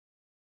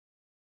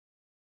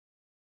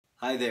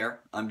Hi there,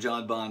 I'm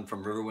John Bond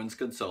from Riverwinds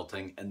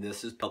Consulting, and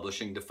this is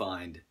Publishing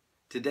Defined.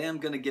 Today I'm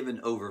going to give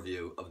an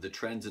overview of the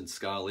trends in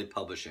scholarly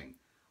publishing.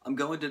 I'm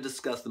going to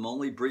discuss them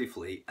only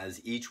briefly, as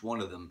each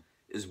one of them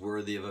is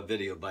worthy of a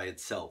video by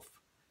itself.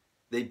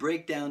 They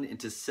break down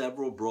into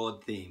several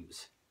broad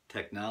themes: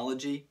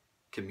 technology,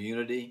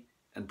 community,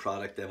 and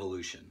product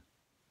evolution.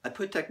 I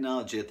put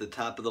technology at the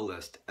top of the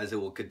list as it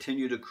will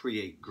continue to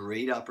create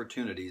great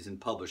opportunities in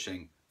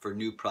publishing for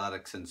new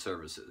products and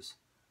services.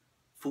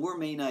 Four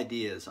main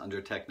ideas under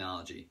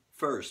technology.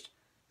 First,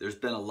 there's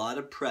been a lot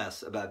of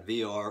press about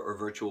VR or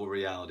virtual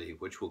reality,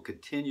 which will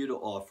continue to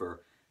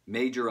offer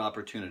major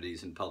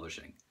opportunities in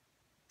publishing.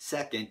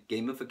 Second,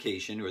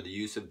 gamification, or the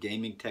use of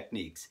gaming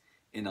techniques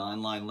in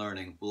online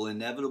learning, will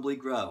inevitably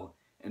grow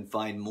and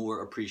find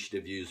more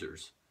appreciative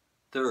users.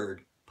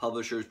 Third,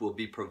 publishers will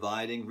be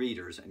providing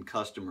readers and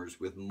customers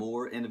with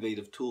more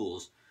innovative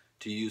tools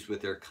to use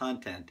with their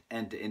content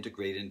and to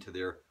integrate into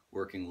their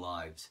working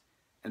lives.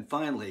 And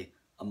finally,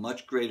 a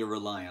much greater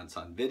reliance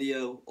on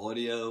video,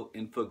 audio,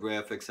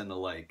 infographics, and the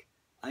like.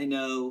 I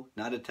know,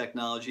 not a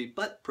technology,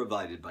 but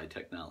provided by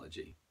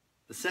technology.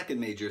 The second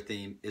major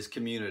theme is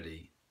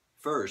community.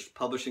 First,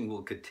 publishing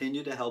will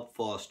continue to help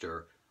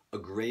foster a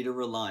greater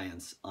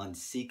reliance on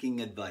seeking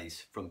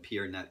advice from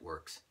peer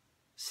networks.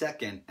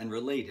 Second, and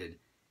related,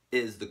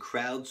 is the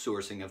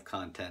crowdsourcing of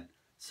content,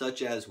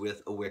 such as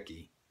with a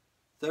wiki.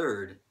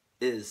 Third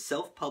is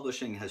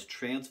self-publishing has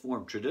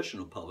transformed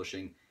traditional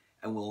publishing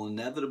and will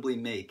inevitably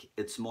make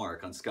its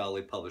mark on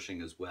scholarly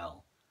publishing as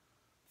well.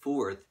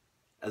 Fourth,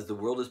 as the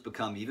world has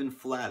become even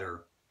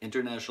flatter,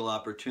 international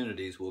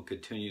opportunities will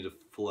continue to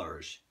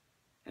flourish.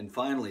 And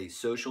finally,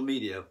 social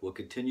media will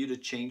continue to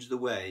change the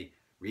way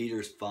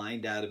readers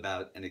find out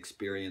about and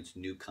experience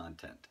new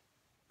content.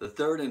 The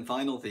third and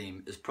final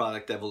theme is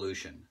product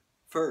evolution.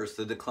 First,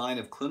 the decline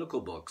of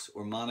clinical books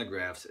or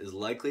monographs is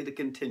likely to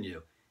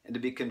continue and to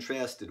be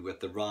contrasted with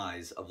the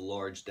rise of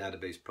large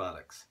database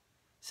products.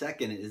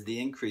 Second is the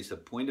increase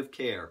of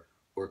point-of-care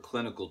or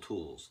clinical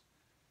tools.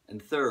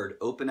 And third,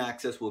 open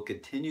access will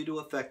continue to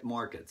affect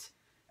markets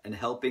and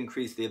help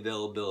increase the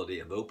availability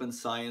of open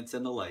science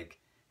and the like,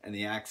 and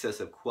the access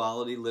of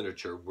quality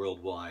literature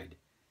worldwide.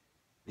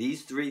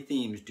 These three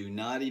themes do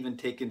not even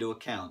take into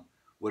account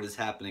what is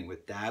happening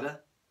with data,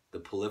 the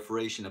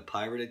proliferation of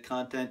pirated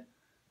content,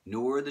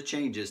 nor the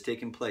changes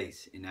taking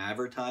place in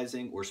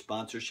advertising or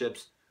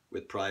sponsorships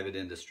with private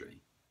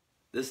industry.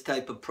 This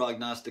type of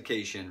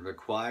prognostication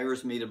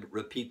requires me to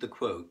repeat the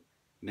quote,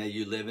 "May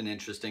you live in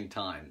interesting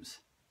times."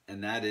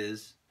 And that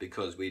is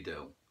because we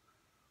do.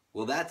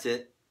 Well, that's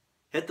it.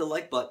 Hit the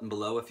like button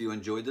below if you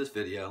enjoyed this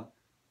video.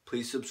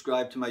 Please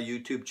subscribe to my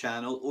YouTube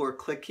channel or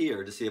click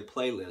here to see a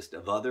playlist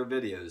of other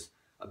videos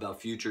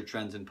about future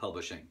trends in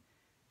publishing.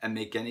 And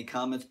make any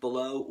comments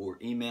below or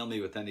email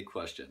me with any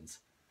questions.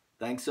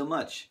 Thanks so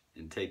much,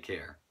 and take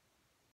care.